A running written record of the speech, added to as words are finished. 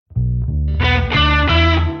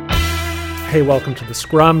Hey, welcome to the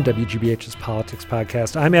Scrum, WGBH's Politics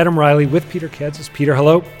Podcast. I'm Adam Reilly with Peter Kadzis. Peter,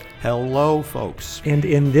 hello. Hello, folks. And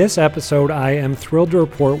in this episode, I am thrilled to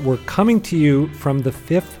report we're coming to you from the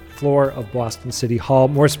 5th floor of Boston City Hall,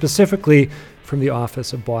 more specifically from the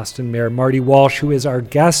office of Boston Mayor Marty Walsh, who is our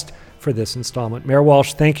guest for this installment. Mayor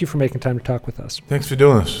Walsh, thank you for making time to talk with us. Thanks for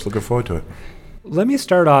doing this. Looking forward to it. Let me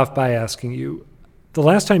start off by asking you, the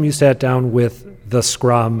last time you sat down with the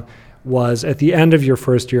Scrum was at the end of your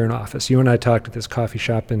first year in office. You and I talked at this coffee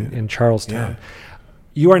shop in Charlestown. Yeah.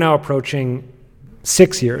 You are now approaching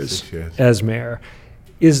 6 years as mayor.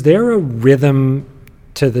 Is there a rhythm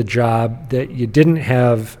to the job that you didn't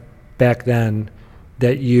have back then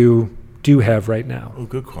that you do have right now? Oh,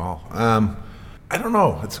 good call. I don't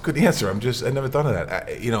know. It's a good answer. I never thought of that.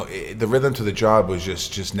 The rhythm to the job was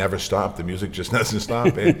just never stopped. The music just doesn't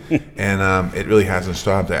stop, and it really hasn't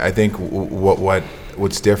stopped. I think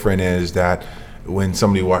what's different is that when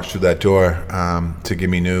somebody walks through that door to give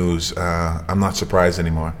me news, I'm not surprised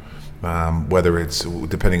anymore. Whether it's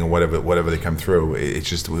depending on whatever they come through, it's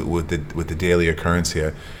just with the daily occurrence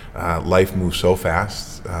here. Life moves so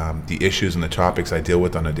fast. The issues and the topics I deal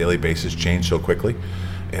with on a daily basis change so quickly.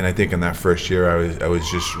 And I think in that first year, I was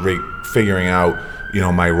just figuring out,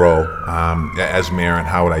 my role as mayor and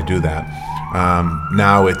how would I do that.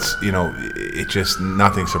 Now it's, it just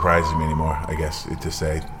nothing surprises me anymore, I guess, to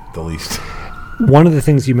say the least. One of the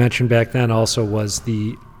things you mentioned back then also was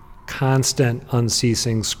the constant,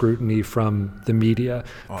 unceasing scrutiny from the media,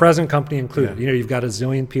 present company included. Yeah. You've got a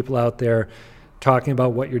zillion people out there talking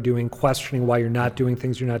about what you're doing, questioning why you're not doing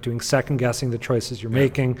things you're not doing, second guessing the choices you're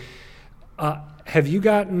making. Have you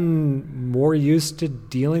gotten more used to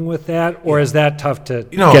dealing with that, or is that tough to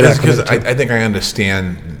get because I think I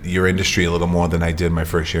understand your industry a little more than I did my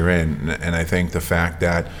first year in, and I think the fact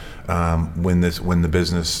that when the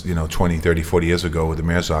business 20, 30, 40 years ago with the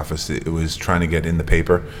mayor's office, it was trying to get in the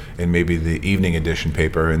paper and maybe the evening edition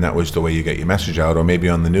paper, and that was the way you get your message out, or maybe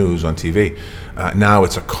on the news on TV. Now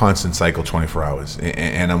it's a constant cycle, 24 hours,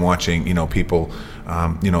 and I'm watching people.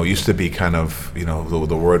 It used to be kind of,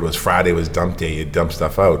 the word was Friday was dump day, you dump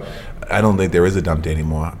stuff out. I don't think there is a dump day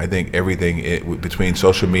anymore. I think everything between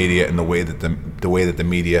social media and the way that the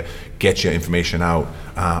media gets your information out,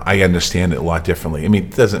 I understand it a lot differently. I mean,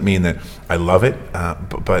 it doesn't mean that I love it,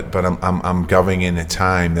 but I'm governing in a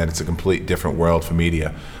time that it's a complete different world for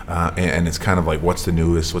media, and it's kind of like, what's the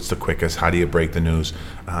newest, what's the quickest, how do you break the news?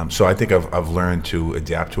 So I think I've learned to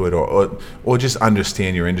adapt to it, or just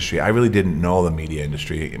understand your industry. I really didn't know the media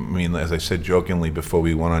industry. I mean, as I said jokingly before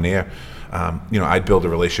we went on air, I'd build a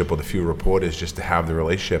relationship with a few reporters just to have the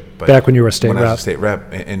relationship. But back when you were a state rep. When I was a state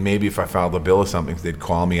rep, and maybe if I filed a bill or something, they'd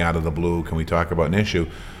call me out of the blue. Can we talk about an issue?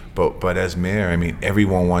 But as mayor, I mean,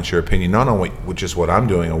 everyone wants your opinion, not only just what I'm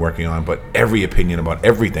doing or working on, but every opinion about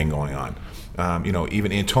everything going on.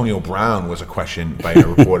 Even Antonio Brown was a question by a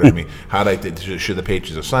reporter to me. Should the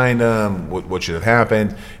Patriots have signed him? What should have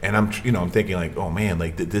happened? And I'm thinking like, oh man,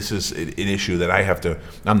 like this is an issue that I have to.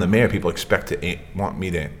 I'm the mayor. People expect to want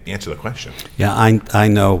me to answer the question. Yeah, I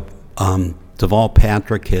know. Deval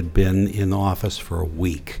Patrick had been in office for a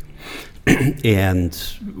week, and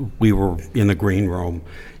we were in the green room,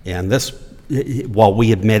 and while we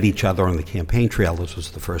had met each other on the campaign trail, this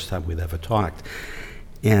was the first time we'd ever talked.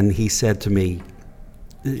 And he said to me,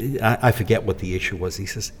 I forget what the issue was. He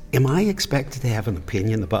says, am I expected to have an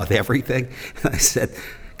opinion about everything? And I said,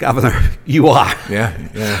 Governor, you are.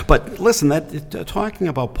 Yeah. But listen, talking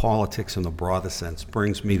about politics in the broader sense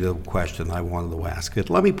brings me to the question I wanted to ask.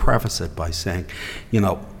 Let me preface it by saying,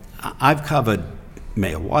 I've covered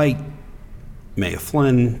Mayor White, Mayor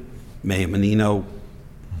Flynn, Mayor Menino,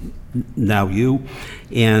 now you,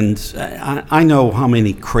 and I know how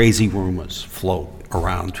many crazy rumors float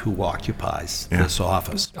around who occupies this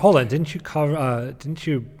office. Hold on, didn't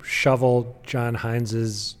you shovel John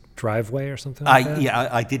Heinz's driveway or something like that? Yeah,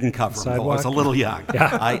 I didn't cover him. I was a little young.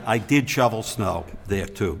 Yeah. I did shovel snow there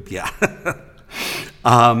too. Yeah.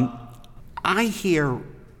 I hear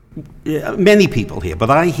many people here, but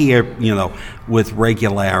I hear with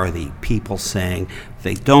regularity people saying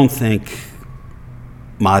they don't think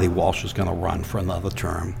Marty Walsh is going to run for another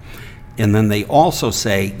term. And then they also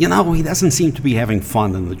say, he doesn't seem to be having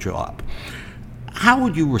fun in the job. How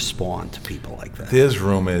would you respond to people like that? There's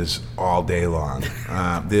rumors all day long.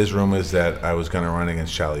 There's rumors that I was going to run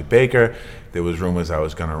against Charlie Baker. There was rumors I'm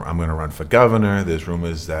going to run for governor. There's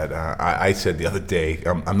rumors that I said the other day,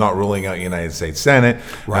 I'm not ruling out United States Senate.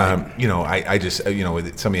 Right. I just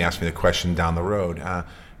somebody asked me the question down the road.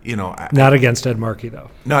 Not against Ed Markey, though.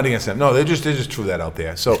 Not against them. No, they just threw that out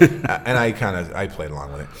there. So, and I played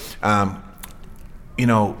along with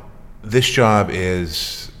it. This job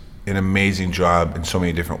is an amazing job in so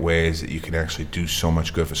many different ways that you can actually do so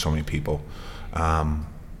much good for so many people.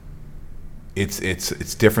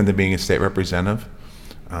 It's different than being a state representative.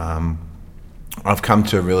 I've come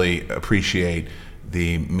to really appreciate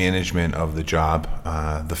the management of the job,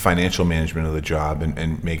 the financial management of the job,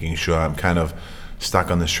 and making sure I'm kind of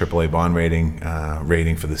stuck on this AAA bond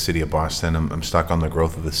rating for the city of Boston. I'm stuck on the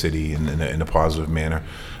growth of the city in a positive manner.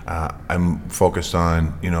 I'm focused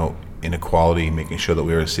on, inequality, making sure that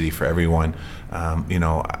we're a city for everyone.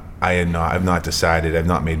 I've not decided. I've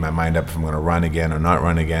not made my mind up if I'm going to run again or not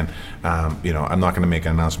run again. I'm not going to make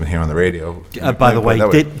an announcement here on the radio. By the way,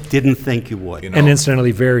 didn't think you would. And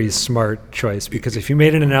incidentally, very smart choice, because if you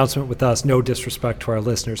made an announcement with us, no disrespect to our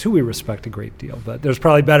listeners, who we respect a great deal, but there's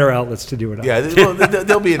probably better outlets to do it on. Yeah,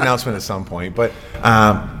 there'll be an announcement at some point, but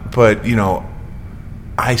I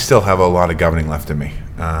still have a lot of governing left in me.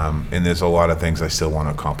 And there's a lot of things I still want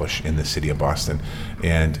to accomplish in the city of Boston.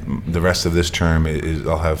 And the rest of this term is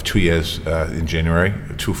I'll have 2 years in January,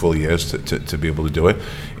 2 full years to be able to do it.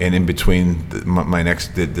 And in between the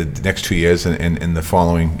next 2 years and the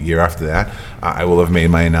following year after that, I will have made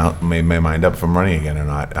my mind up if I'm running again or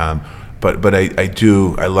not. But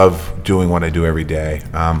I love doing what I do every day.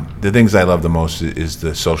 The things I love the most is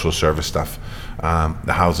the social service stuff.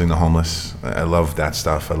 The housing the homeless. I love that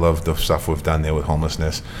stuff. I love the stuff we've done there with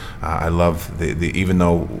homelessness. I love even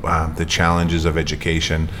though the challenges of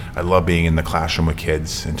education, I love being in the classroom with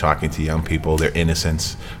kids and talking to young people, their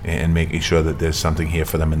innocence, and making sure that there's something here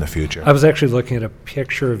for them in the future. I was actually looking at a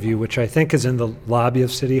picture of you, which I think is in the lobby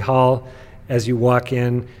of City Hall as you walk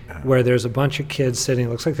in, where there's a bunch of kids sitting. It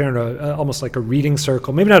looks like they're in almost like a reading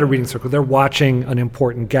circle. Maybe not a reading circle. They're watching an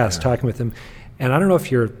important guest, talking with them. And I don't know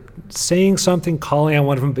if you're saying something, calling on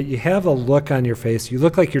one of them, but you have a look on your face. You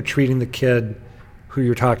look like you're treating the kid who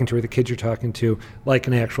you're talking to, or the kid you're talking to, like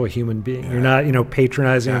an actual human being. You're not,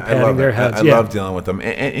 patronizing and patting their heads. I love dealing with them.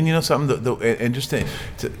 And something, and just to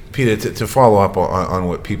Peter, to follow up on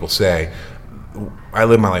what people say, I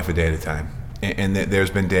live my life a day at a time. And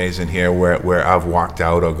there's been days in here where I've walked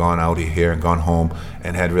out or gone out of here and gone home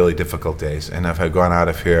and had really difficult days. And I've gone out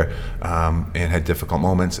of here and had difficult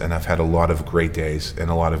moments, and I've had a lot of great days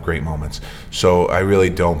and a lot of great moments. So I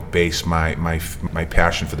really don't base my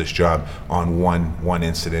passion for this job on one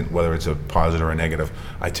incident, whether it's a positive or a negative.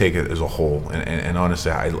 I take it as a whole. And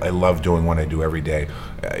honestly, I love doing what I do every day.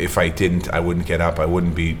 If I didn't, I wouldn't get up. I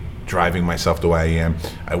wouldn't be driving myself the way I am.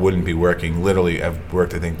 I wouldn't be working. Literally, I've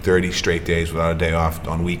worked, I think, 30 straight days without a day off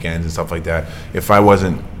on weekends and stuff like that. If I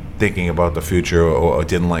wasn't thinking about the future or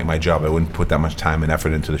didn't like my job, I wouldn't put that much time and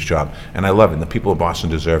effort into this job. And I love it. And the people of Boston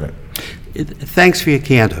deserve it. Thanks for your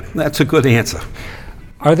candor. That's a good answer.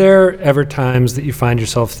 Are there ever times that you find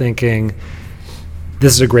yourself thinking,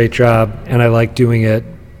 this is a great job and I like doing it,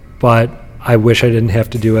 but I wish I didn't have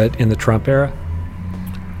to do it in the Trump era?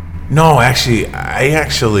 No, I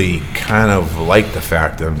kind of like the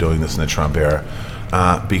fact that I'm doing this in the Trump era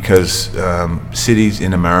because cities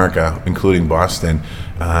in America, including Boston,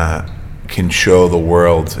 can show the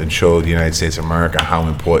world and show the United States of America how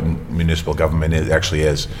important municipal government actually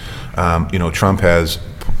is. Trump has,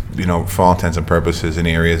 for all intents and purposes, in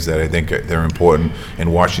areas that I think they're important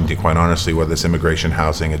in Washington, quite honestly, whether it's immigration,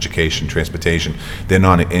 housing, education, transportation, they're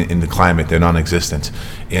not in the climate, they're non-existent.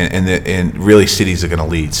 And really cities are going to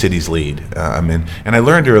lead, cities lead. And I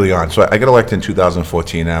learned early on, so I got elected in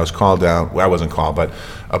 2014, and I was called down, well, I wasn't called, but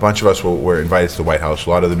a bunch of us were invited to the White House, a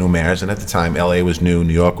lot of the new mayors, and at the time, LA was new,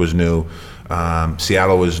 New York was new,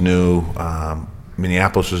 Seattle was new,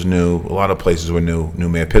 Minneapolis was new, a lot of places were new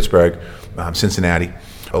mayor, Pittsburgh, Cincinnati.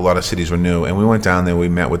 A lot of cities were new, and we went down there. We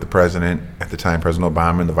met with the president at the time, President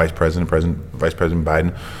Obama, and the Vice President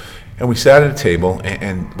Biden, and we sat at a table.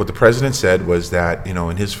 And what the president said was that,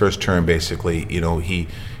 in his first term, basically,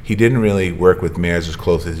 he didn't really work with mayors as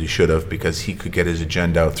close as he should have because he could get his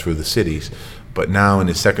agenda out through the cities. But now in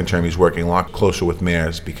his second term, he's working a lot closer with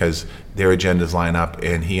mayors because their agendas line up,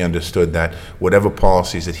 and he understood that whatever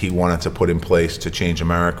policies that he wanted to put in place to change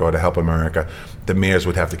America or to help America, the mayors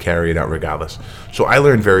would have to carry it out regardless. So I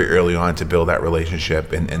learned very early on to build that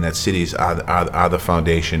relationship, and that cities are the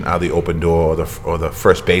foundation, are the open door, or the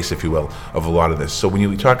first base, if you will, of a lot of this. So when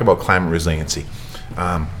we talk about climate resiliency,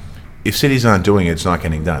 if cities aren't doing it, it's not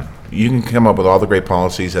getting done. You can come up with all the great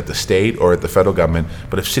policies at the state or at the federal government,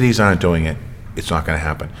 but if cities aren't doing it, it's not going to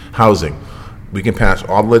happen. Housing. We can pass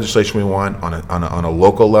all the legislation we want on a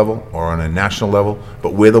local level or on a national level,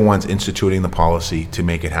 but we're the ones instituting the policy to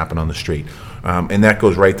make it happen on the street. And that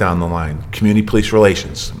goes right down the line. Community police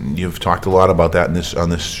relations. You've talked a lot about that on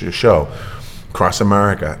this show. across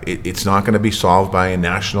America. It's not going to be solved by a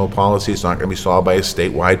national policy. It's not going to be solved by a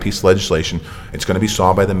statewide piece of legislation. It's going to be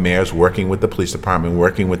solved by the mayors working with the police department,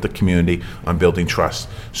 working with the community on building trust.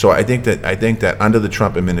 So I think that under the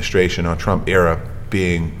Trump administration or Trump era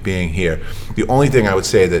being here, the only thing I would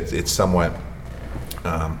say that it's somewhat,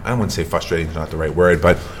 I wouldn't say frustrating is not the right word,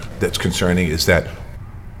 but that's concerning is that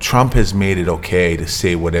Trump has made it okay to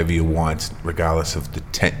say whatever you want, regardless of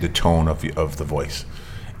the tone of the voice.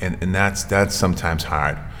 And that's sometimes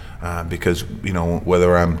hard because,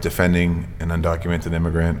 whether I'm defending an undocumented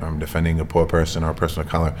immigrant or I'm defending a poor person or a person of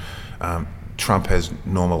color, Trump has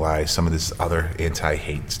normalized some of this other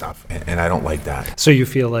anti-hate stuff, and I don't like that. So you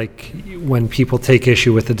feel like when people take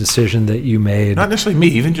issue with the decision that you made, not necessarily me,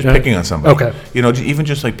 even just picking on somebody. Okay. Even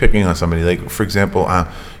just like picking on somebody. Like, for example,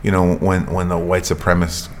 when the white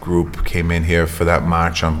supremacist group came in here for that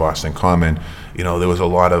march on Boston Common, there was a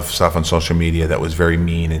lot of stuff on social media that was very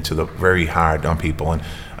mean and very hard on people, and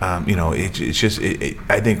it's just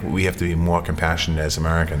I think we have to be more compassionate as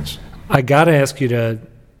Americans. I got to ask you to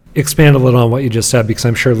expand a little on what you just said, because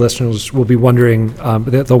I'm sure listeners will be wondering,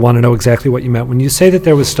 they'll want to know exactly what you meant. When you say that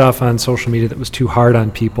there was stuff on social media that was too hard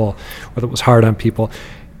on people, or that was hard on people,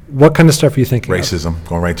 what kind of stuff are you thinking Racism,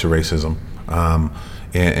 going right to racism.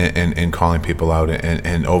 And calling people out,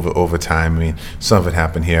 and over time, I mean, some of it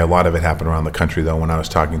happened here. A lot of it happened around the country, though. When I was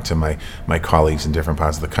talking to my colleagues in different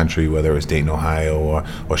parts of the country, whether it was Dayton, Ohio,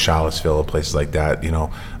 or Charlottesville, or places like that,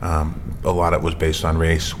 a lot of it was based on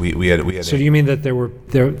race. We had. So do you mean that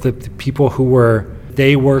the people who were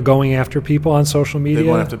going after people on social media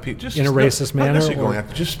going after people, just in a racist manner? Not necessarily going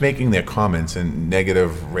after, just making their comments and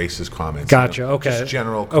negative racist comments. Gotcha, okay. Just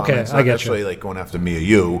general comments. Okay, not I get necessarily you. like going after me or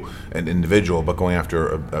you, an individual, but going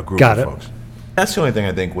after a group Got of it. folks. That's the only thing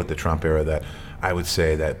I think with the Trump era that I would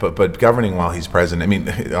say that, but governing while he's president, I mean,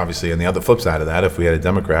 obviously on the other flip side of that, if we had a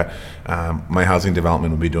Democrat, my housing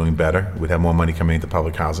development would be doing better. We'd have more money coming into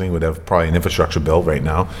public housing. We'd have probably an infrastructure bill right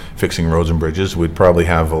now, fixing roads and bridges. We'd probably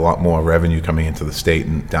have a lot more revenue coming into the state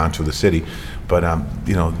and down to the city. But,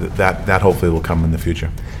 that hopefully will come in the future.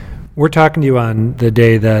 We're talking to you on the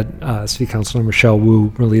day that City Councilor Michelle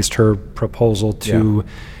Wu released her proposal to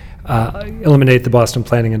eliminate the Boston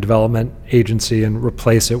Planning and Development Agency and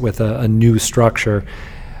replace it with a new structure.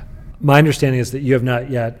 My understanding is that you have not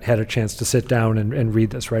yet had a chance to sit down and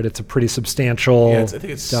read this, right? It's a pretty substantial I think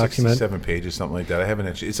it's document. 67 pages, something like that. I haven't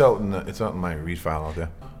actually. It's out in my read file out there.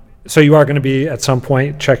 So you are going to be at some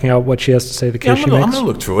point checking out what she has to say, the case she makes? I'm going to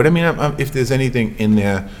look through it. I mean, if there's anything in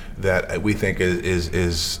there that we think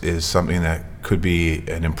is something that could be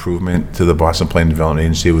an improvement to the Boston Planning and Development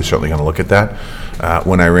Agency, we're certainly going to look at that.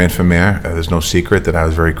 When I ran for mayor, there's no secret that I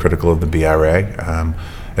was very critical of the BRA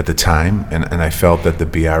at the time, and I felt that the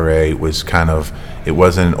BRA was it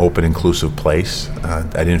wasn't an open, inclusive place. I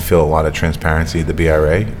didn't feel a lot of transparency at the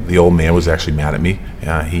BRA. The old mayor was actually mad at me.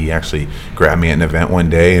 He actually grabbed me at an event one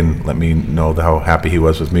day and let me know how happy he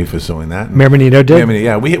was with me for doing that. Mayor Menino did?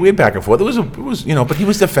 Yeah, we had back and forth. It was but he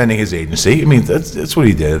was defending his agency. I mean, that's what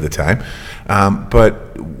he did at the time. But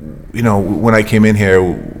when I came in here,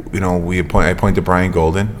 I appointed Brian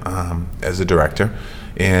Golden as the director.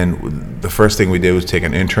 And the first thing we did was take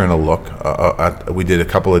an internal look. We did a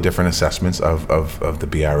couple of different assessments of the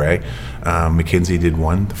BRA. McKinsey did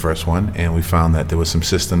the first one, and we found that there was some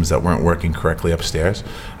systems that weren't working correctly upstairs.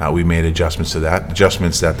 We made adjustments to that.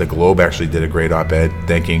 Adjustments that the Globe actually did a great op-ed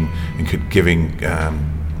thanking and giving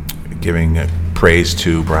praise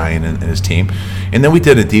to Brian and his team. And then we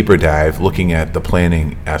did a deeper dive looking at the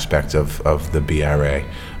planning aspect of the BRA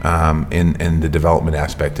and the development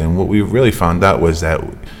aspect. And what we really found out was that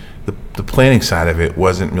the planning side of it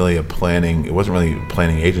wasn't really a planning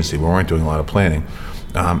agency. We weren't doing a lot of planning.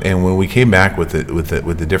 And when we came back with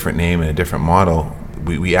the different name and a different model,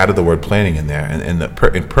 we added the word planning in there,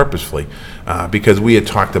 and purposefully, because we had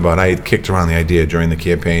talked about, I had kicked around the idea during the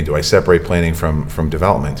campaign, do I separate planning from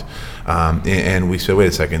development? And we said, wait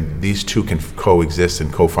a second, these two can coexist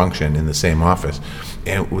and co-function in the same office.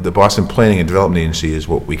 And with the Boston Planning and Development Agency is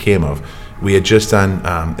what we came of. We had just done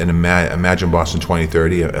an Imagine Boston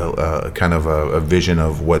 2030, a kind of a vision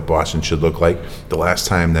of what Boston should look like. The last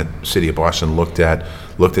time that City of Boston looked at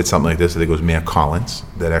something like this, I think it was Mayor Collins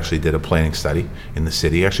that actually did a planning study in the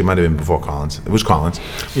city. Actually, it might have been before Collins. It was Collins.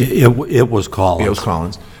 It was Collins. It was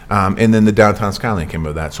Collins. And then the downtown skyline came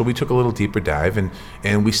with that. So we took a little deeper dive,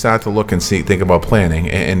 and we started to look and think about planning.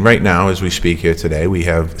 And right now, as we speak here today, we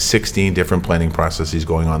have 16 different planning processes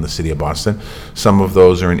going on in the city of Boston. Some of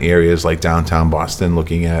those are in areas like downtown Boston,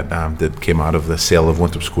 looking at that came out of the sale of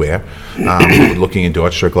Winthrop Square. We're looking in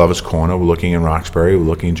Dorchester, Glover's Corner. We're looking in Roxbury. We're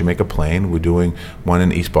looking in Jamaica Plain. We're doing one in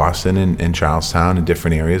in East Boston and Charlestown and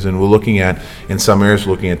different areas, and we're looking at, in some areas,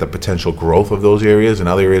 we're looking at the potential growth of those areas. In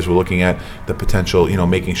other areas, we're looking at the potential,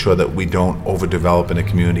 making sure that we don't overdevelop in a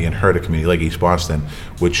community and hurt a community like East Boston,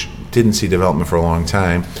 which didn't see development for a long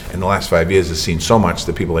time. In the last 5 years, has seen so much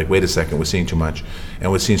that people are like, wait a second, we're seeing too much.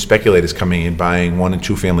 And we're seeing speculators coming in, buying 1 and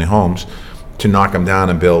 2 family homes to knock them down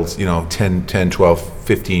and build, 10, 12,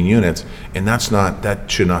 15 units. And that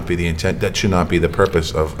should not be the intent. That should not be the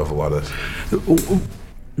purpose of a lot of this.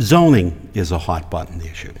 Zoning is a hot button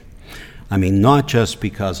issue. I mean, not just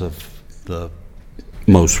because of the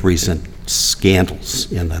most recent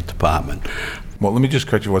scandals in that department. Well, let me just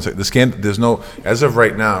correct you one second. There's no, as of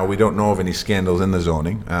right now, we don't know of any scandals in the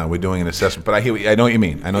zoning. We're doing an assessment, but I know what you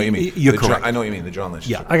mean. You're correct. I know what you mean, the John Lynch.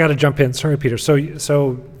 Yeah, I got to jump in. Sorry, Peter.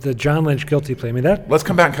 So the John Lynch guilty plea, Let's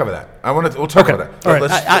come back and cover that. We'll talk about that. All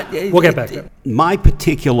right. We'll get back to it. My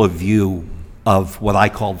particular view of what I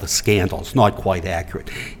call the scandals, not quite accurate,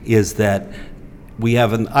 is that we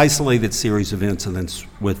have an isolated series of incidents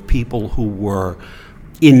with people who were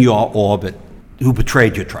in your orbit who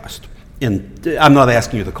betrayed your trust. And I'm not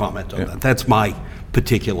asking you to comment on that. That's my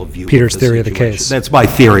particular view. Peter's theory of the case. That's my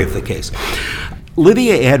theory of the case.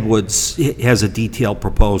 Lydia Edwards has a detailed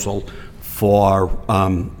proposal for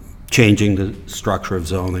changing the structure of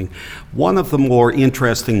zoning. One of the more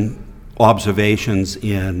interesting observations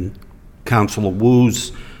in Councilor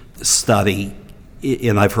Wu's study,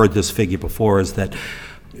 and I've heard this figure before, is that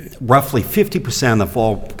roughly 50% of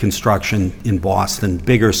all construction in Boston,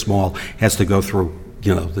 big or small, has to go through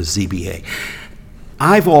the ZBA.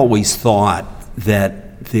 I've always thought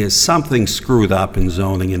that there's something screwed up in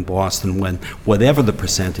zoning in Boston when, whatever the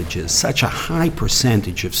percentage is, such a high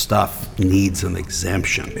percentage of stuff needs an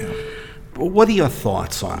exemption. Yeah. What are your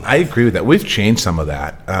thoughts on that? I agree with that. We've changed some of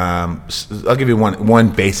that. I'll give you one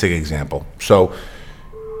basic example. So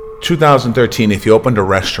 2013, if you opened a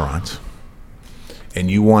restaurant and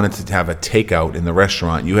you wanted to have a takeout in the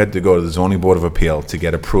restaurant, you had to go to the Zoning Board of Appeal to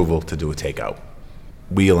get approval to do a takeout.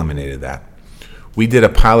 We eliminated that. We did a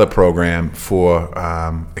pilot program for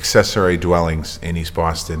accessory dwellings in East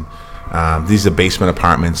Boston. These are basement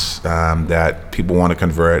apartments that people want to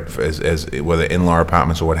convert as whether in-law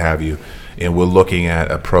apartments or what have you. And we're looking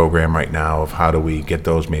at a program right now of how do we get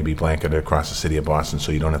those maybe blanketed across the city of Boston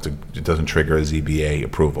so you don't have to, it doesn't trigger a ZBA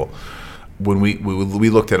approval. When we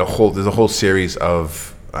looked at there's a whole series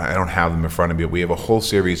of, I don't have them in front of me, but we have a whole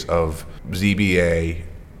series of ZBA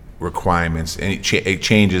requirements, any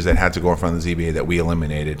changes that had to go in front of the ZBA that we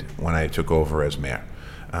eliminated when I took over as mayor,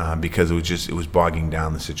 because it was bogging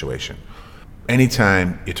down the situation.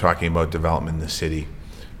 Anytime you're talking about development in the city,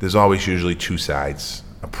 there's always usually two sides,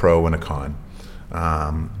 a pro and a con,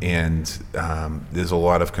 and there's a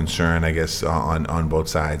lot of concern, I guess, on both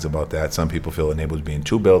sides about that. Some people feel the neighborhood's being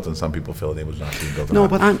too built, and some people feel the neighborhood's not being built. No,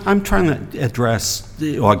 but I'm trying to address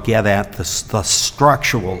or get at the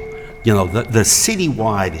structural, the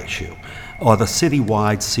citywide issue, or the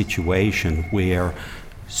citywide situation where,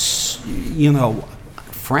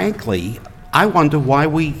 frankly, I wonder why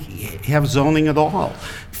we have zoning at all.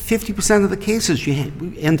 50% of the cases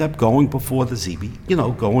you end up going before the ZB,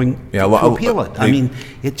 going to appeal it. I mean,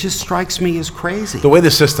 it just strikes me as crazy. The way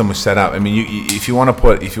the system was set up, I mean, if you want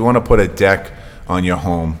to put a deck on your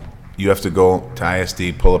home, you have to go to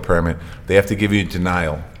ISD, pull a permit. They have to give you a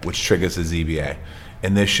denial, which triggers the ZBA.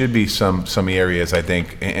 And there should be some areas, I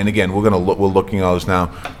think, and again, we're looking at all this now.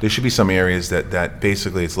 There should be some areas that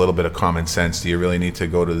basically it's a little bit of common sense. Do you really need to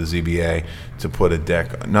go to the ZBA to put a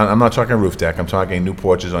deck? No, I'm not talking roof deck. I'm talking new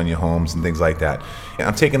porches on your homes and things like that. And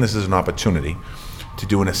I'm taking this as an opportunity to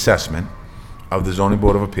do an assessment of the Zoning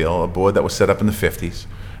Board of Appeal, a board that was set up in the 50s,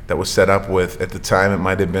 that was set up with, at the time, it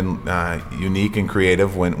might have been unique and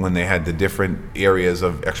creative when they had the different areas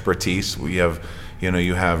of expertise.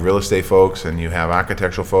 You have real estate folks, and you have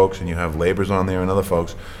architectural folks, and you have laborers on there and other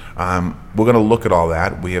folks. We're going to look at all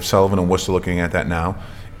that. We have Sullivan and Worcester looking at that now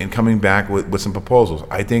and coming back with some proposals.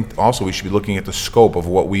 I think also we should be looking at the scope of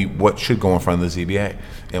what should go in front of the ZBA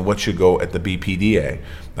and what should go at the BPDA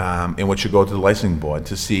and what should go to the licensing board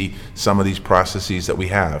to see some of these processes that we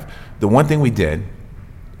have. The one thing we did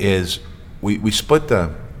is we split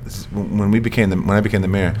when I became the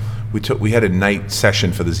mayor, we had a night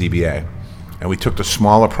session for the ZBA. And we took the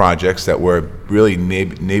smaller projects that were really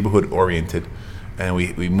neighborhood oriented, and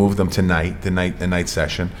we moved them to the night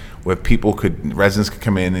session, where residents could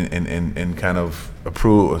come in and kind of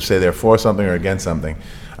approve or say they're for something or against something,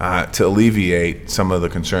 to alleviate some of the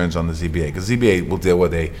concerns on the ZBA. Because ZBA will deal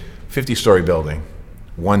with a 50-story building.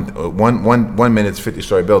 One minute it's a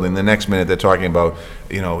 50-story building. The next minute they're talking about,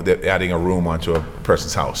 they're adding a room onto a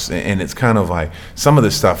person's house, and it's kind of like some of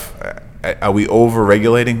this stuff. Are we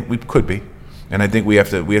over-regulating? We could be. And I think we have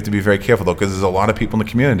to be very careful, though, because there's a lot of people in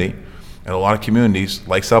the community, and a lot of communities,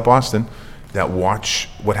 like South Boston, that watch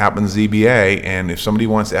what happens at ZBA, and if somebody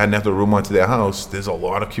wants to add another room onto their house, there's a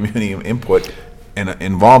lot of community input and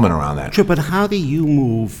involvement around that. Sure, but how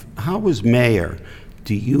as mayor,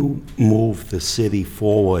 do you move the city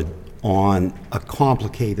forward on a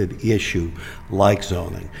complicated issue like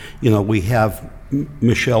zoning? We have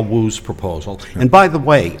Michelle Wu's proposal. And by the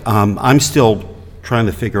way, I'm still trying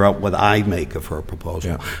to figure out what I make of her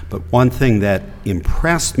proposal. Yeah. But one thing that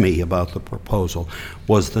impressed me about the proposal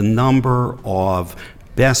was the number of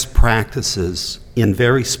best practices in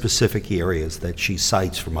very specific areas that she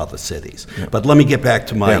cites from other cities. Yeah. But let me get back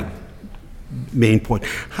to my main point.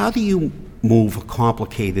 How do you move a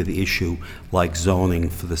complicated issue like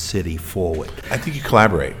zoning for the city forward? I think you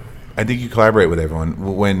collaborate. With everyone.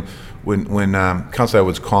 When Councilor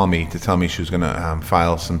Edwards called me to tell me she was going to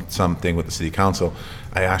file something with the city council,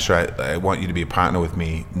 I asked her, I want you to be a partner with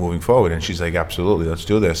me moving forward. And she's like, absolutely, let's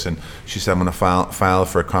do this. And she said, I'm going to file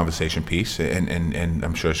for a conversation piece, and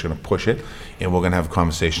I'm sure she's going to push it, and we're going to have a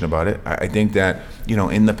conversation about it. I think that,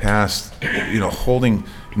 in the past,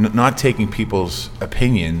 not taking people's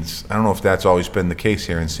opinions, I don't know if that's always been the case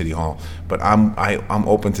here in City Hall, but I'm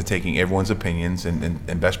open to taking everyone's opinions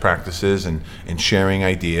and best practices and sharing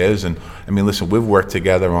ideas. And I mean, listen, we've worked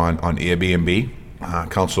together on Airbnb,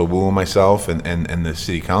 Councilor Wu and myself and the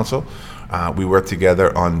city council. We worked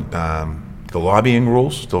together on the lobbying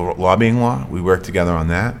rules, the lobbying law. We worked together on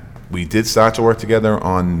that. We did start to work together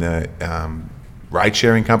on the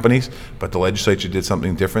ride-sharing companies, but the legislature did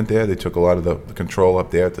something different there. They took a lot of the control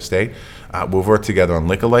up there at the state. We've worked together on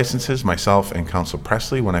liquor licenses, myself and Councilor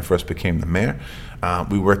Presley, when I first became the mayor.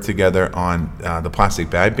 We worked together on the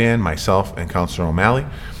plastic bag ban, myself and Councilor O'Malley.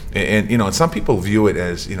 And some people view it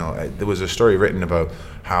as, there was a story written about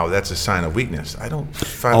how that's a sign of weakness. I don't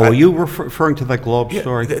find. Are you referring to the Globe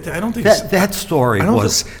story? I don't think that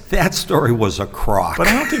story was a crock. But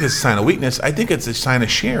I don't think it's a sign of weakness. I think it's a sign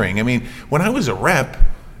of sharing. I mean, when I was a rep,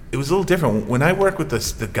 it was a little different. When I worked with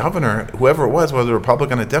the governor, whoever it was, whether a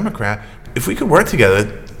Republican or Democrat, if we could work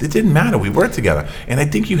together, it didn't matter. We worked together. And I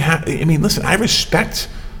think listen, I respect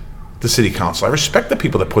the city council. I respect the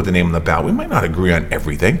people that put the name on the ballot. We might not agree on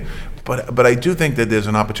everything, but I do think that there's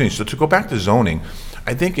an opportunity. So to go back to zoning,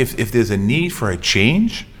 I think if there's a need for a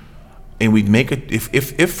change, and we'd make it,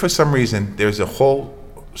 if for some reason there's a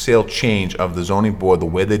wholesale change of the zoning board, the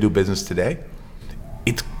way they do business today,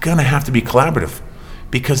 it's gonna have to be collaborative,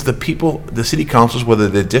 because the people, the city councils, whether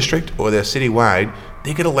they're district or they're citywide,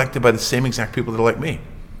 they get elected by the same exact people that elect me.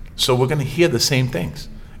 So we're gonna hear the same things.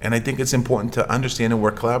 And I think it's important to understand and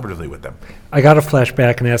work collaboratively with them. I got to flash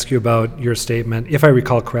back and ask you about your statement, if I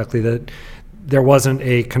recall correctly, that there wasn't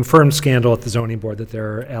a confirmed scandal at the zoning board, that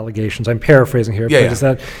there are allegations. I'm paraphrasing here. Yeah. Is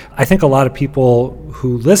that, I think a lot of people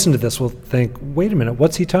who listen to this will think, wait a minute,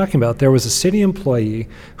 what's he talking about? There was a city employee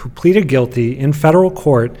who pleaded guilty in federal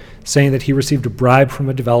court saying that he received a bribe from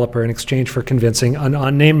a developer in exchange for convincing an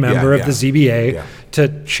unnamed member of the ZBA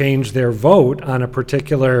to change their vote on a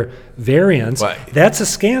particular variance. Well, that's a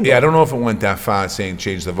scandal. Yeah, I don't know if it went that far saying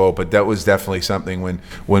change the vote, but that was definitely something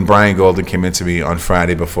when Brian Golden came into me on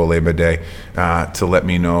Friday before Labor Day to let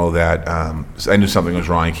me know that I knew something was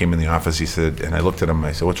wrong. He came in the office, he said, and I looked at him,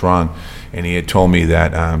 I said, what's wrong? And he had told me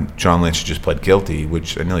that John Lynch just pled guilty,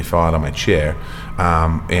 which I nearly fell out of my chair.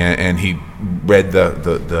 And he read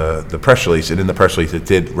the press release, and in the press release it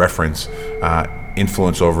did reference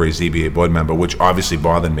influence over a ZBA board member, which obviously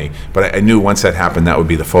bothered me. But I knew once that happened, that would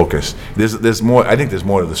be the focus. There's more. I think there's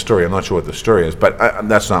more to the story. I'm not sure what the story is, but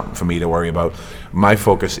that's not for me to worry about. My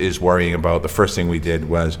focus is worrying about the first thing we did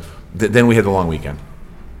was then we had the long weekend.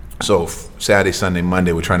 So Saturday, Sunday,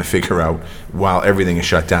 Monday, we're trying to figure out, while everything is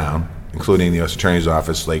shut down, including the U.S. Attorney's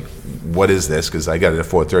Office, like, what is this? Because I got it at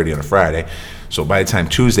 4:30 on a Friday. So by the time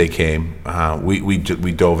Tuesday came, we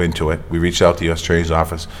dove into it. We reached out to the U.S. Attorney's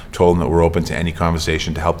Office, told them that we're open to any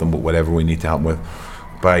conversation to help them with whatever we need to help them with.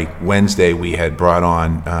 By Wednesday, we had brought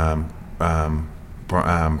on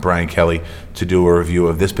Brian Kelly to do a review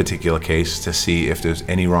of this particular case to see if there's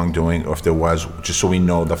any wrongdoing, or if there was, just so we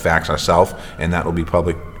know the facts ourselves, and that will be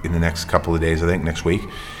public in the next couple of days, I think, next week.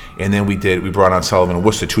 And then we brought on Sullivan and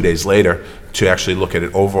Worcester 2 days later to actually look at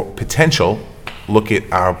it look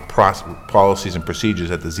at our policies and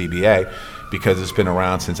procedures at the ZBA, because it's been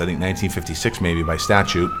around since, I think, 1956 maybe by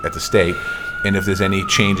statute at the state. And if there's any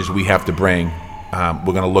changes we have to bring,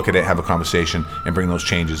 we're going to look at it, have a conversation, and bring those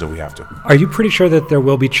changes if we have to. Are you pretty sure that there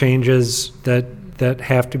will be changes that that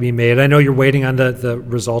have to be made. I know you're waiting on the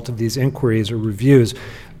result of these inquiries or reviews,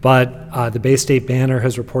 but the Bay State Banner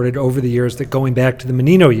has reported over the years that going back to the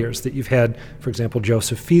Menino years that you've had, for example,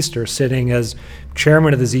 Joseph Feaster sitting as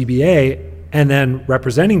chairman of the ZBA and then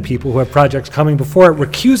representing people who have projects coming before it,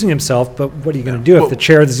 recusing himself. But what are you going to do if the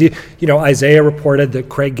chair of the Isaiah reported that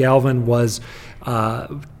Craig Galvin was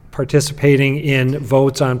participating in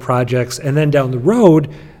votes on projects and then down the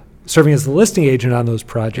road serving as the listing agent on those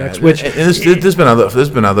projects. There's been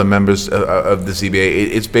other members of the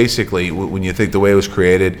ZBA. It's basically, when you think the way it was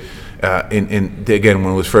created, again,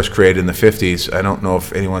 when it was first created in the 50s, I don't know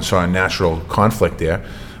if anyone saw a natural conflict there,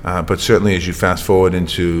 but certainly as you fast forward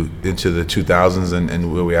into the 2000s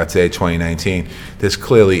and where we are today, 2019, there's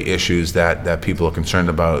clearly issues that people are concerned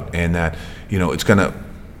about, and that it's going to.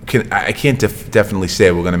 I can't definitely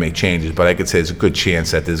say we're going to make changes, but I could say there's a good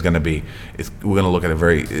chance that there's going to be. We're going to look at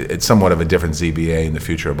it's somewhat of a different ZBA in the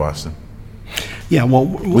future of Boston. Yeah, well,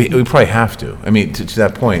 we probably have to. I mean, to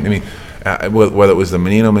that point. I mean, whether it was the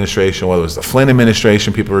Menino administration, whether it was the Flynn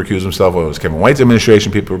administration, people recused themselves. Whether it was Kevin White's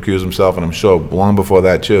administration, people recused themselves, and I'm sure long before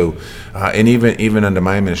that too. And even under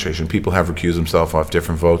my administration, people have recused themselves off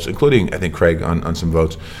different votes, including I think Craig on some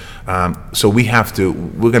votes. So we're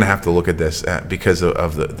going to have to look at this because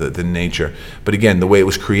of the nature. But again, the way it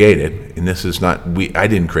was created, and this is not, I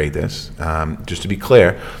didn't create this, just to be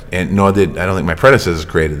clear, and I don't think my predecessors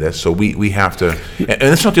created this. So we have to, and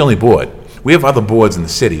it's not the only board. We have other boards in the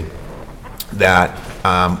city that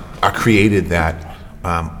are created that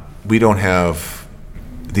we don't have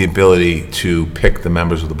the ability to pick the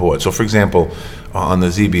members of the board. So for example, on the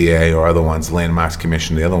ZBA or other ones, Landmarks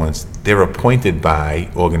Commission, the other ones, they're appointed by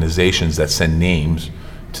organizations that send names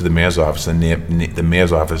to the mayor's office, and the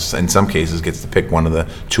mayor's office in some cases gets to pick one of the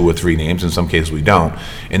 2 or 3 names, in some cases we don't.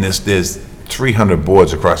 And there's 300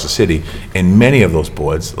 boards across the city, and many of those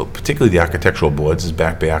boards, particularly the architectural boards, is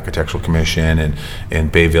Back Bay Architectural Commission,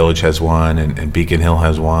 and Bay Village has one, and Beacon Hill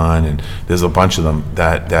has one, and there's a bunch of them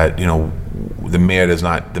that the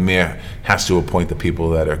mayor has to appoint the people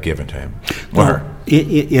that are given to him.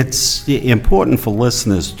 It's important for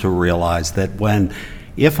listeners to realize that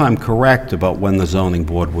if I'm correct about when the zoning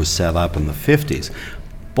board was set up in the 50s,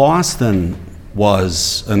 Boston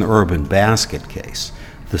was an urban basket case.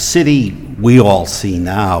 The city we all see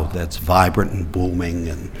now that's vibrant and booming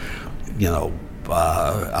and,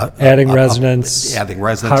 adding residents, a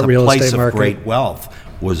hot real place estate of market. great wealth,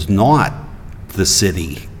 was not the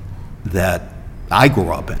city that I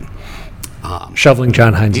grew up in. Shoveling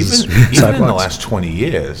John Heinz's sidewalks. Even in the last 20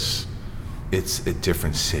 years, it's a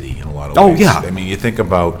different city in a lot of ways. Oh, yeah. I mean, you think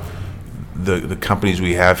about the companies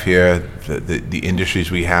we have here, the industries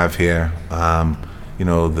we have here,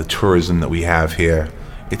 the tourism that we have here.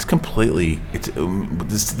 It's completely,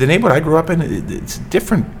 the neighborhood I grew up in, it's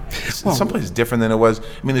different. Some places different than it was.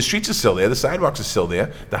 I mean, the streets are still there, the sidewalks are still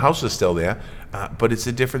there, the house is still there, but it's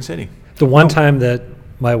a different city. The one time that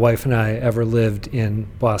my wife and I ever lived in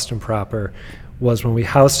Boston proper was when we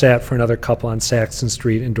house sat for another couple on Saxon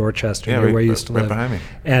Street in Dorchester, where I used to live. Behind me.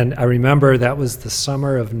 And I remember that was the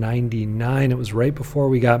summer of '99. It was right before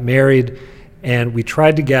we got married, and we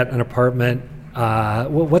tried to get an apartment.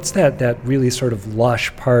 What's that really sort of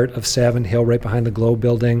lush part of Savin Hill right behind the Globe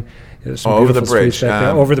building? Over the bridge.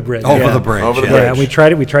 Over the bridge. Over the bridge. Yeah, we tried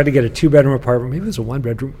to get a 2-bedroom apartment. Maybe it was a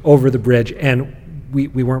 1-bedroom over the bridge, and we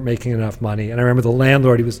weren't making enough money. And I remember the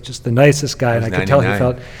landlord, he was just the nicest guy, and I could tell he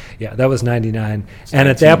felt, that was 99. And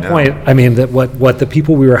at that point, I mean, that what the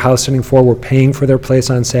people we were house sitting for were paying for their place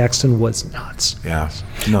on Saxton was nuts. Yeah.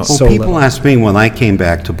 No. Well, people ask me when I came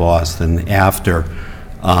back to Boston after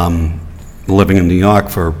living in New York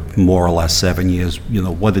for more or less 7 years,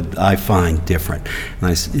 what did I find different?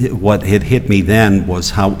 And what had hit me then was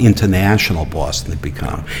how international Boston had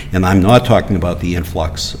become. And I'm not talking about the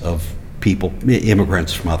influx of people,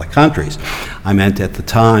 immigrants from other countries. I meant at the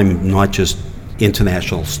time, not just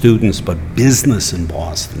international students, but business in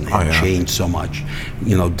Boston had changed so much.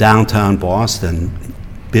 Downtown Boston,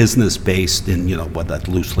 business-based in, what that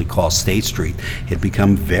loosely called State Street, had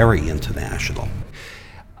become very international.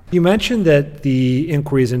 You mentioned that the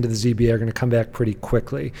inquiries into the ZBA are going to come back pretty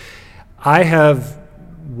quickly. I have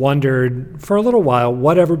wondered for a little while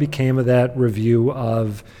whatever became of that review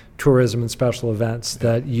of tourism and special events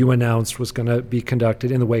that you announced was going to be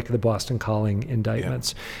conducted in the wake of the Boston Calling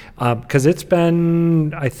indictments. Because it's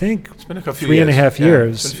been, I think, it's been a couple 3.5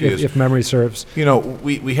 years, if memory serves.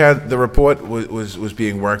 We had the report was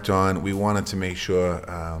being worked on. We wanted to make sure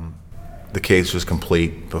the case was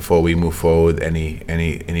complete before we move forward with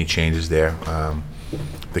any changes there.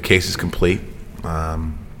 The case is complete,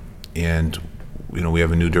 and we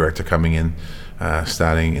have a new director coming in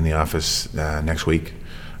starting in the office next week.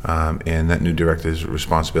 And that new director's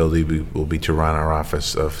responsibility will be to run our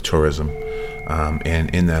Office of Tourism.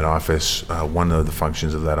 And in that office, one of the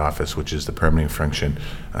functions of that office, which is the permitting function,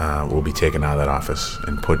 will be taken out of that office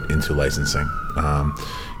and put into licensing.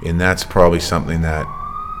 And that's probably something that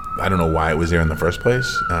I don't know why it was there in the first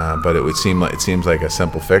place, but it seems like a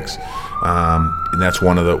simple fix. And that's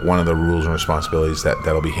one of the rules and responsibilities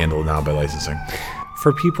that'll be handled now by licensing.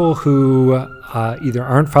 For people who either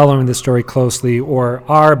aren't following the story closely or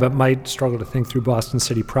are but might struggle to think through Boston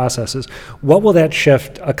City processes, what will that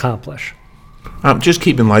shift accomplish? Just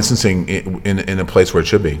keeping licensing in a place where it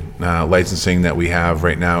should be. Licensing that we have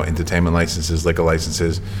right now, entertainment licenses, liquor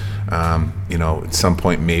licenses, at some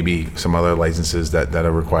point maybe some other licenses that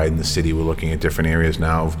are required in the city. We're looking at different areas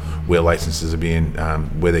now of where licenses are being,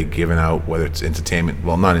 where they're given out, whether it's entertainment,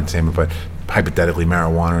 well, not entertainment, but hypothetically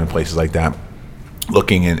marijuana and places like that.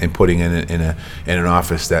 Looking and putting in an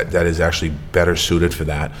office that is actually better suited for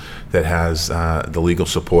that has the legal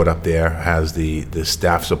support up there, has the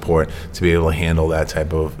staff support to be able to handle that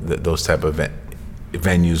those type of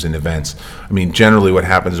venues and events. I mean, generally what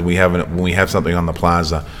happens is when we have something on the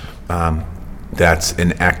plaza that's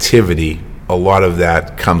an activity, a lot of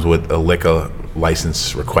that comes with a liquor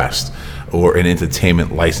license request or an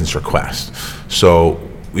entertainment license request. So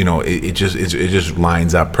it just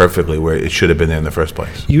lines up perfectly where it should have been there in the first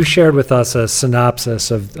place. You shared with us a synopsis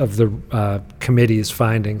of the committee's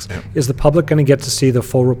findings. Yeah. Is the public going to get to see the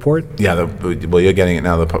full report? Yeah, you're getting it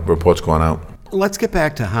now. The report's going out. Let's get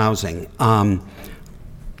back to housing.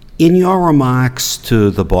 In your remarks to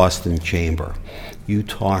the Boston Chamber, you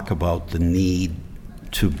talk about the need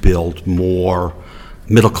to build more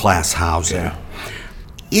middle-class housing. Yeah.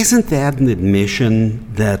 Isn't that an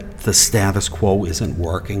admission that the status quo isn't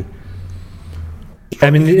working? I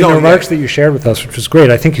mean, in the remarks that you shared with us, which was great,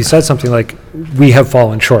 I think you said something like, we have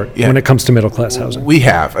fallen short when it comes to middle-class housing. We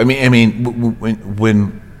have. I mean,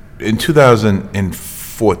 when in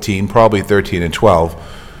 2014, probably 13 and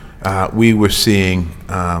 12, we were seeing,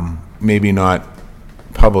 maybe not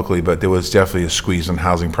publicly, but there was definitely a squeeze on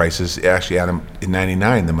housing prices. Actually, Adam, in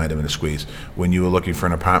 99, there might have been a squeeze. When you were looking for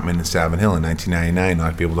an apartment in Savin Hill in 1999,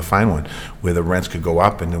 not be able to find one, where the rents could go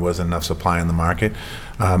up and there wasn't enough supply in the market.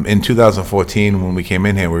 In 2014, when we came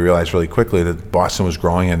in here, we realized really quickly that Boston was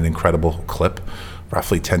growing at an incredible clip,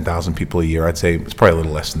 roughly 10,000 people a year. I'd say it's probably a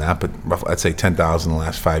little less than that, but roughly, I'd say 10,000 in the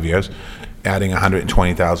last 5 years, adding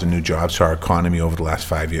 120,000 new jobs to our economy over the last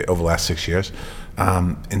 6 years.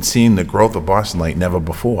 And seeing the growth of Boston like never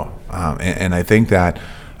before. And I think that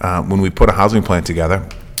when we put a housing plan together,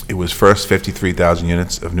 it was first 53,000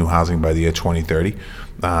 units of new housing by the year 2030,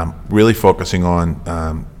 really focusing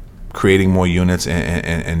on creating more units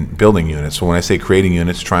and building units. So when I say creating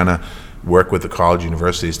units, trying to work with the college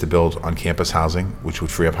universities to build on-campus housing, which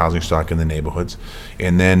would free up housing stock in the neighborhoods,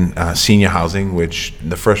 and then senior housing, which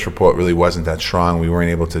the first report really wasn't that strong. We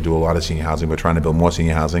weren't able to do a lot of senior housing, but trying to build more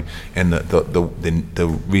senior housing. And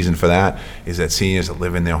the reason for that is that seniors that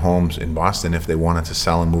live in their homes in Boston, if they wanted to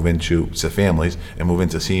sell and move into families and move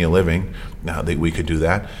into senior living, we could do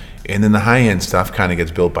that. And then the high-end stuff kind of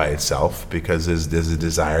gets built by itself because there's a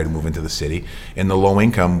desire to move into the city. In the low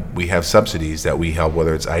income, we have subsidies that we help,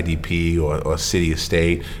 whether it's IDP or city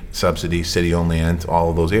estate subsidies, city-owned land,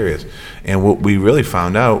 all of those areas. And what we really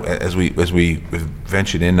found out as we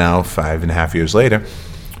ventured in now 5.5 years later,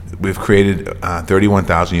 we've created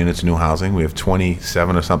 31,000 units of new housing. We have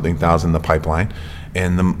 27 or something thousand in the pipeline.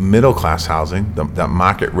 And the middle class housing, the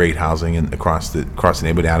market rate housing across the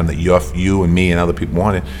neighborhood, Adam, that you and me and other people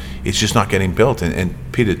wanted, it's just not getting built. And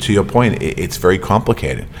Peter, to your point, it's very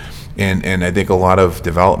complicated. And I think a lot of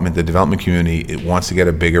the development community, it wants to get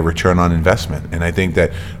a bigger return on investment. And I think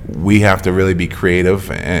that we have to really be creative,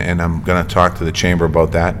 and I'm going to talk to the chamber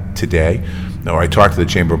about that today. I talked to the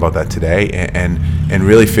chamber about that today, and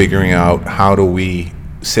really figuring out how do we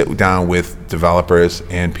sit down with developers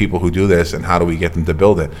and people who do this, and how do we get them to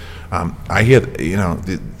build it. I hear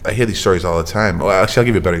these stories all the time. Well, actually, I'll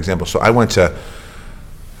give you a better example. So I went to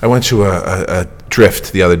a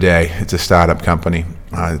Drift the other day. It's a startup company,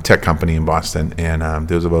 a tech company in Boston, and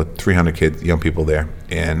there was about 300 young people there.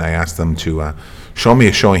 And I asked them to show me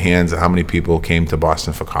a show of hands of how many people came to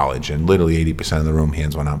Boston for college, and literally 80% of the room,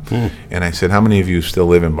 hands went up. And I said, how many of you still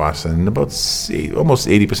live in Boston? And about almost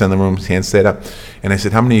 80% of the room, hands stayed up. And I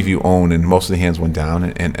said, how many of you own? And most of the hands went down.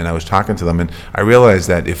 And I was talking to them, and I realized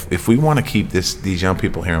that if we want to keep these young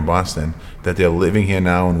people here in Boston, that they're living here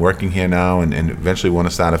now and working here now and eventually want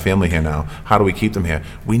to start a family here now, how do we keep them here?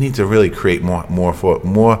 We need to really create more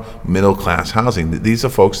middle class housing. These are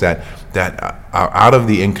folks that are out of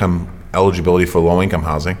the income eligibility for low-income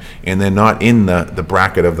housing, and they're not in the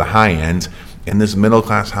bracket of the high end. And this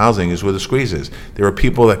middle-class housing is where the squeeze is. There are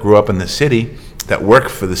people that grew up in the city that work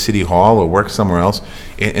for the city hall or work somewhere else,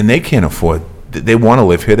 and they can't afford. They want to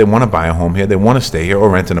live here, they want to buy a home here, they want to stay here or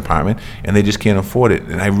rent an apartment, and they just can't afford it.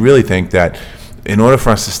 And I really think that in order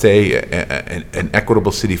for us to stay an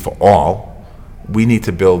equitable city for all, we need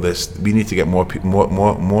to build this. We need to get more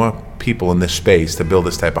people in this space to build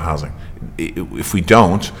this type of housing. If we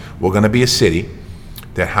don't, we're going to be a city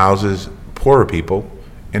that houses poorer people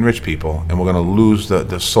and rich people, and we're going to lose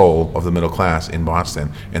the soul of the middle class in Boston,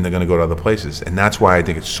 and they're going to go to other places. And that's why I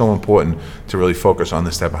think it's so important to really focus on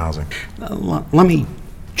this type of housing. Let me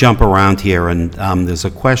jump around here, and there's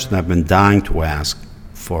a question I've been dying to ask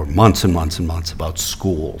for months and months and months about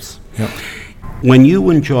schools. Yep. When you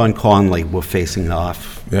and John Conley were facing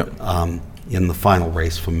off Yep. In the final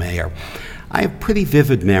race for mayor, I have pretty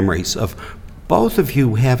vivid memories of both of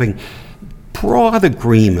you having broad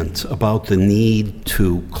agreement about the need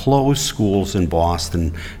to close schools in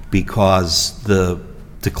Boston because the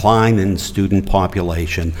decline in student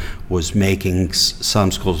population was making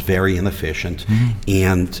some schools very inefficient,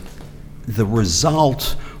 and the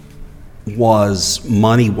result was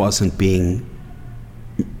money wasn't being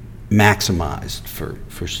maximized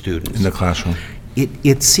for students. In the classroom.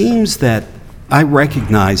 It seems that I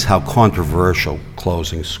recognize how controversial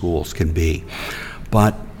closing schools can be,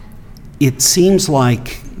 but it seems like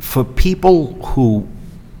for people who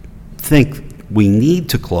think we need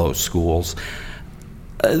to close schools,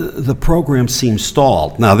 the program seems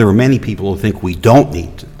stalled. Now, there are many people who think we don't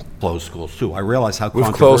need to close schools, too. I realize how We've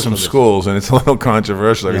controversial closed some schools, and it's a little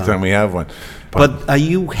controversial every Yeah. time we have one. But are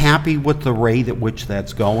you happy with the rate at which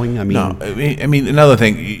that's going? I mean, No, I mean, another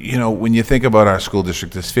thing, when you think about our school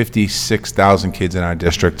district, there's 56,000 kids in our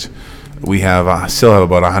district. We have still have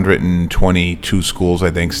about 122 schools,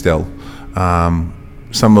 I think, still.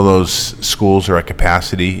 Some of those schools are at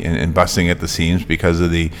capacity and busting at the seams because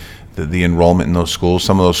of the enrollment in those schools.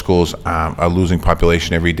 Some of those schools are losing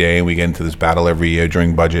population every day, and we get into this battle every year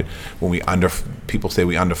during budget when people say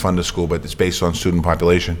we underfund a school, but it's based on student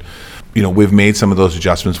population. We've made some of those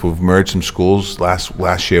adjustments. We've merged some schools.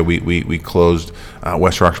 Last year, we closed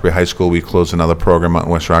West Roxbury High School. We closed another program out in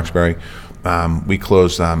West Roxbury. We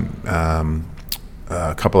closed a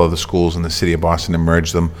couple of the schools in the city of Boston and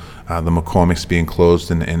merged them. The McCormick's being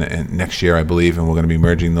closed in next year, I believe, and we're going to be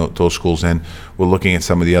merging those schools in. We're looking at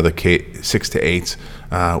some of the other K-6 to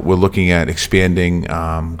 8s. We're looking at expanding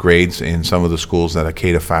grades in some of the schools that are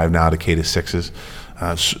K-5 now to K-6s.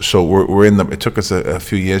 So we're in it took us a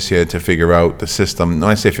few years here to figure out the system. No,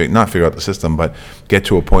 I say not figure out the system, but get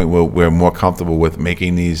to a point where we're more comfortable with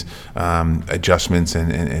making these adjustments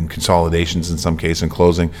and consolidations in some case and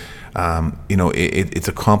closing. It's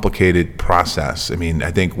a complicated process. I mean, I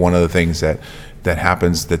think one of the things that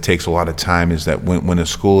happens that takes a lot of time is that when a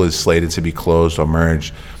school is slated to be closed or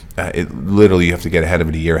merged, it literally you have to get ahead of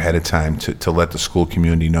it a year ahead of time to let the school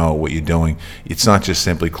community know what you're doing. It's not just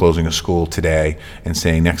simply closing a school today and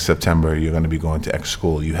saying next September you're going to be going to X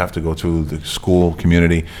school. You have to go to the school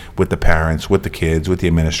community with the parents, with the kids, with the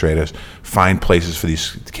administrators, find places for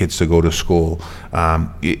these kids to go to school.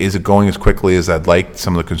 Is it going as quickly as I'd like,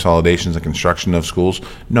 some of the consolidations and construction of schools?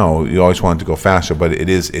 No, you always want it to go faster, but it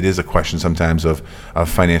is a question sometimes of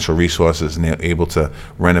financial resources and able to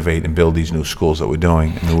renovate and build these new schools that we're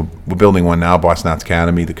doing. I mean, we're building one now, Boston Arts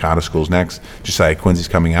Academy, the Carter School's next. Josiah Quincy's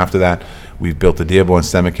coming after that. We've built the Dearborn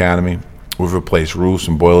STEM Academy. We've replaced roofs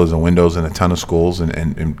and boilers and windows in a ton of schools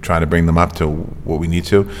and try to bring them up to what we need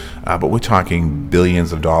to. But we're talking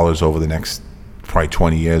billions of dollars over the next probably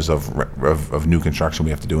 20 years of new construction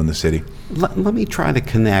we have to do in the city. let me try to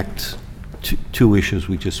connect two issues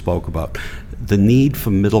we just spoke about. The need for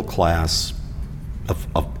middle class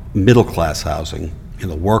housing,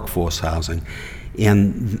 workforce housing,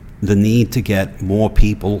 and the need to get more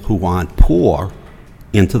people who aren't poor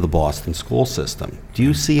into the Boston school system. Do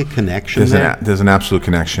you see a connection there? There's an absolute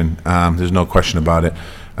connection. There's no question about it.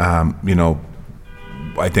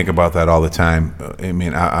 I think about that all the time. I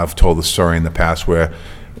mean, I've told the story in the past where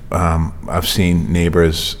I've seen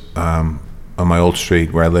neighbors on my old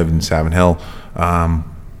street where I lived in Savin Hill, a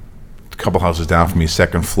couple houses down from me,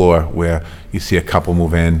 second floor, where you see a couple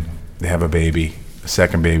move in, they have a baby, a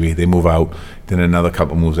second baby, they move out, then another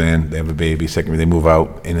couple moves in, they have a baby, second, they move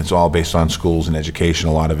out, and it's all based on schools and education.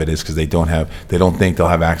 A lot of it is because they don't think they'll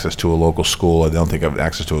have access to a local school, or they don't think of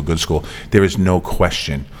access to a good school. There is no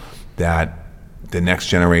question that the next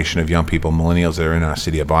generation of young people, millennials that are in our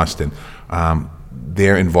city of Boston,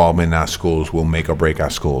 their involvement in our schools will make or break our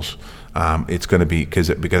schools. It's going to be because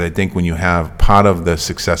I think when you have part of the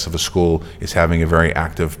success of a school is having a very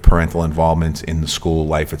active parental involvement in the school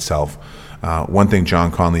life itself. One thing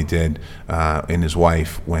John Conley did in his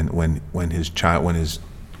wife when his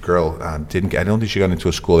girl didn't. I don't think she got into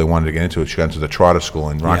a school they wanted to get into. She got into the Trotter School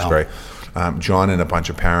in Roxbury. Yeah. John and a bunch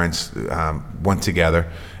of parents went together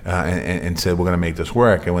and said, we're going to make this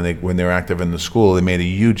work. And when they were active in the school, they made a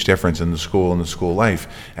huge difference in the school and the school life.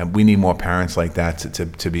 And we need more parents like that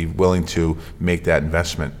to be willing to make that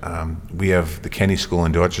investment. We have the Kenny School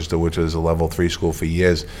in Dorchester, which is a level 3 school for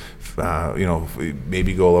years.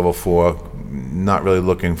 Maybe go level 4, not really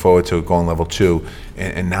looking forward to going level 2.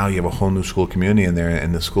 And now you have a whole new school community in there,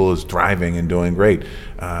 and the school is thriving and doing great.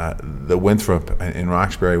 The Winthrop in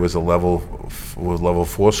Roxbury was a level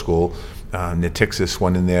 4 school. Natixis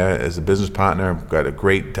went in there as a business partner, got a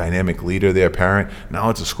great dynamic leader there, parent. Now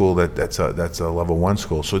it's a school that's a level 1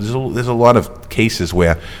 school. So there's a lot of cases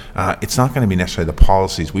where it's not going to be necessarily the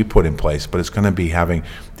policies we put in place, but it's going to be having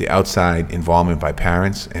the outside involvement by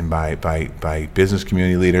parents and by business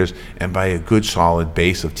community leaders and by a good solid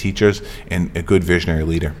base of teachers and a good visionary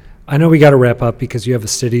leader. I know we got to wrap up because you have a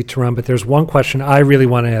city to run, but there's one question I really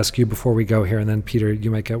want to ask you before we go here, and then Peter, you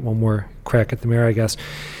might get one more crack at the mayor, I guess.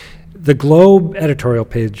 The Globe editorial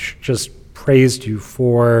page just praised you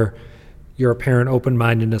for your apparent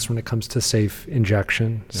open-mindedness when it comes to safe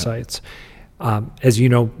injection sites. As you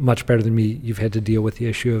know much better than me, you've had to deal with the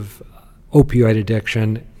issue of opioid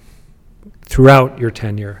addiction throughout your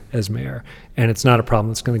tenure as mayor, and it's not a problem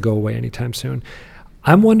that's going to go away anytime soon.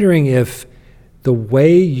 I'm wondering if the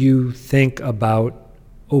way you think about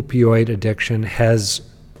opioid addiction has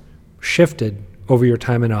shifted over your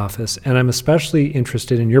time in office, and I'm especially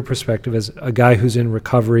interested in your perspective as a guy who's in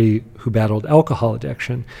recovery who battled alcohol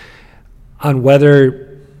addiction, on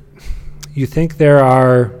whether you think there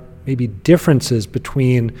are maybe differences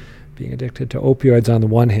between being addicted to opioids on the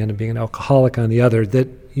one hand and being an alcoholic on the other that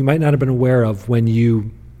you might not have been aware of when you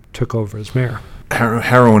took over as mayor.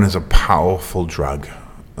 Heroin is a powerful drug.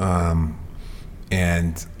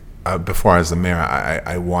 And before I was the mayor,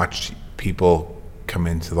 I watched people come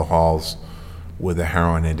into the halls with a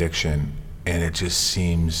heroin addiction, and it just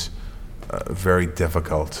seems very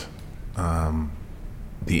difficult.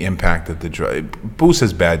 The impact that the drug, booze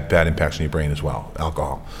has bad impacts on your brain as well,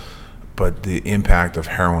 alcohol. But the impact of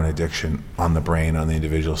heroin addiction on the brain, on the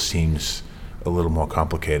individual, seems a little more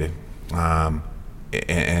complicated. And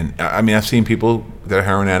I mean, I've seen people that are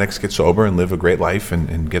heroin addicts get sober and live a great life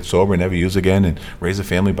and get sober and never use again and raise a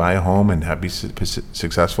family, buy a home, and be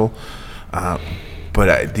successful.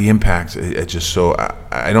 But the impact, it's just so,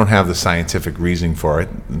 I don't have the scientific reasoning for it.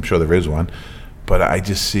 I'm sure there is one. But I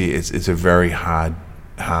just see it's a very hard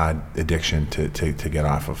addiction to get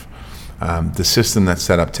off of. The system that's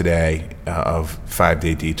set up today of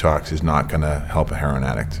 5-day detox is not going to help a heroin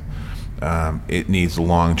addict. It needs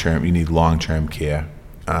long-term. You need long-term care.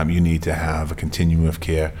 You need to have a continuum of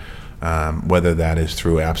care, whether that is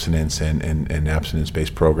through abstinence and an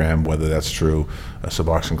abstinence-based program, whether that's through a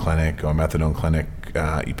Suboxone clinic or a methadone clinic.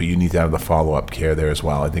 But you need to have the follow-up care there as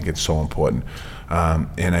well. I think it's so important.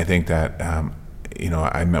 And I think that,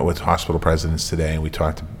 I met with hospital presidents today, and we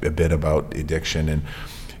talked a bit about addiction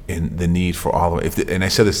and the need for all of it. And I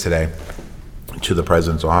said this today to the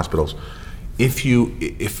presidents of hospitals. If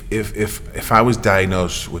I was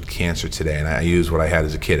diagnosed with cancer today, and I use what I had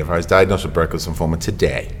as a kid, if I was diagnosed with Burkitt's lymphoma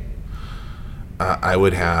today, I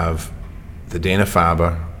would have the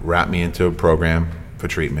Dana-Farber wrap me into a program for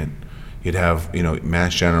treatment. You'd have,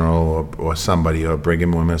 Mass General or somebody, or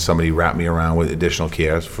Brigham and Women, somebody wrap me around with additional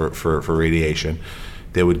cares for radiation.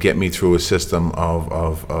 They would get me through a system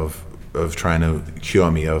of trying to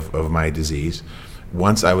cure me of my disease.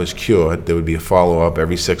 Once I was cured, there would be a follow-up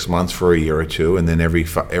every 6 months for a year or two, and then every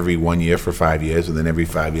 1 year for 5 years, and then every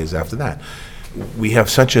 5 years after that. We have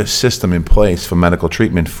such a system in place for medical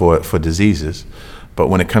treatment for diseases, but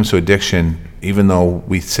when it comes to addiction, even though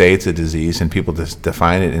we say it's a disease and people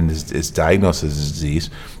define it and it's diagnosed as a disease,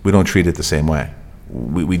 we don't treat it the same way.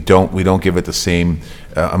 We don't give it the same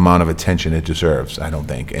amount of attention it deserves, I don't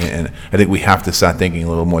think. And I think we have to start thinking a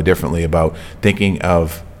little more differently about thinking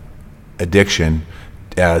of addiction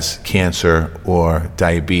as cancer or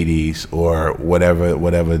diabetes or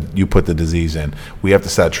whatever you put the disease in. We have to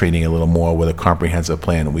start treating it a little more with a comprehensive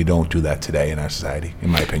plan, and we don't do that today in our society, in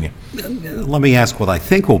my opinion. Let me ask what I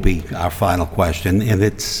think will be our final question, and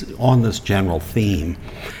it's on this general theme.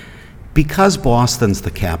 Because Boston's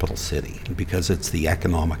the capital city, because it's the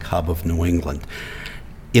economic hub of New England,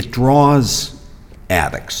 it draws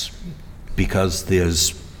addicts because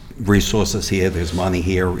there's resources here, there's money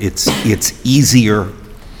here. It's easier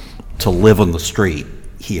to live on the street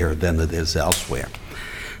here than it is elsewhere.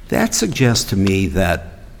 That suggests to me that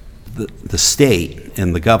the state,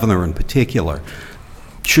 and the governor in particular,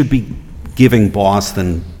 should be giving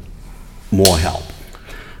Boston more help.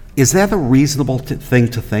 Is that a reasonable thing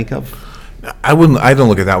to think of? I don't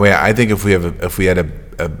look at it that way. I think if we had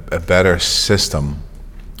a better system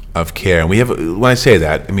of care, and we have, when I say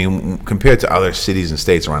that, I mean compared to other cities and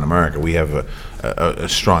states around America, we have a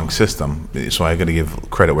strong system. So I got to give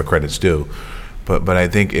credit where credit's due. But I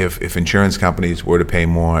think if insurance companies were to pay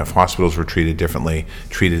more, if hospitals were treated differently,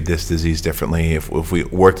 treated this disease differently, if we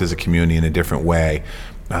worked as a community in a different way,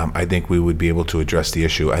 I think we would be able to address the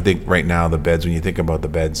issue. I think right now the beds, when you think about the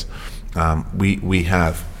beds, we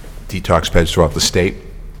have detox beds throughout the state.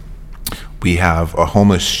 We have a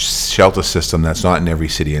homeless shelter system that's not in every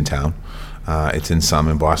city and town. It's in some,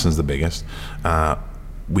 and Boston's the biggest.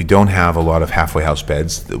 We don't have a lot of halfway house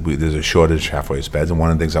beds. There's a shortage of halfway house beds, and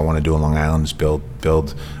one of the things I want to do in Long Island is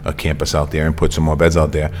build a campus out there and put some more beds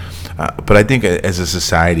out there. But I think as a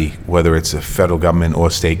society, whether it's a federal government or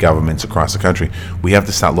state governments across the country, we have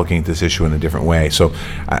to start looking at this issue in a different way. So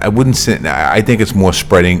I wouldn't say, I think it's more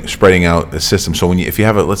spreading out the system. So if you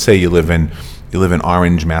have let's say you live in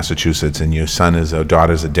Orange, Massachusetts, and your son or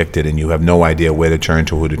daughter's addicted, and you have no idea where to turn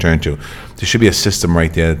to, who to turn to, there should be a system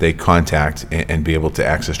right there that they contact and be able to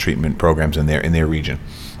access treatment programs in their region.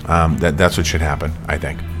 That's what should happen, I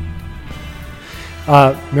think.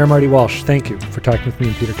 Mayor Marty Walsh, thank you for talking with me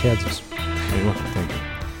and Peter Kadzis. You're welcome. Thank you.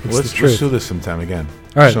 Let's do this sometime again.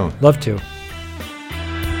 All right, soon. love to.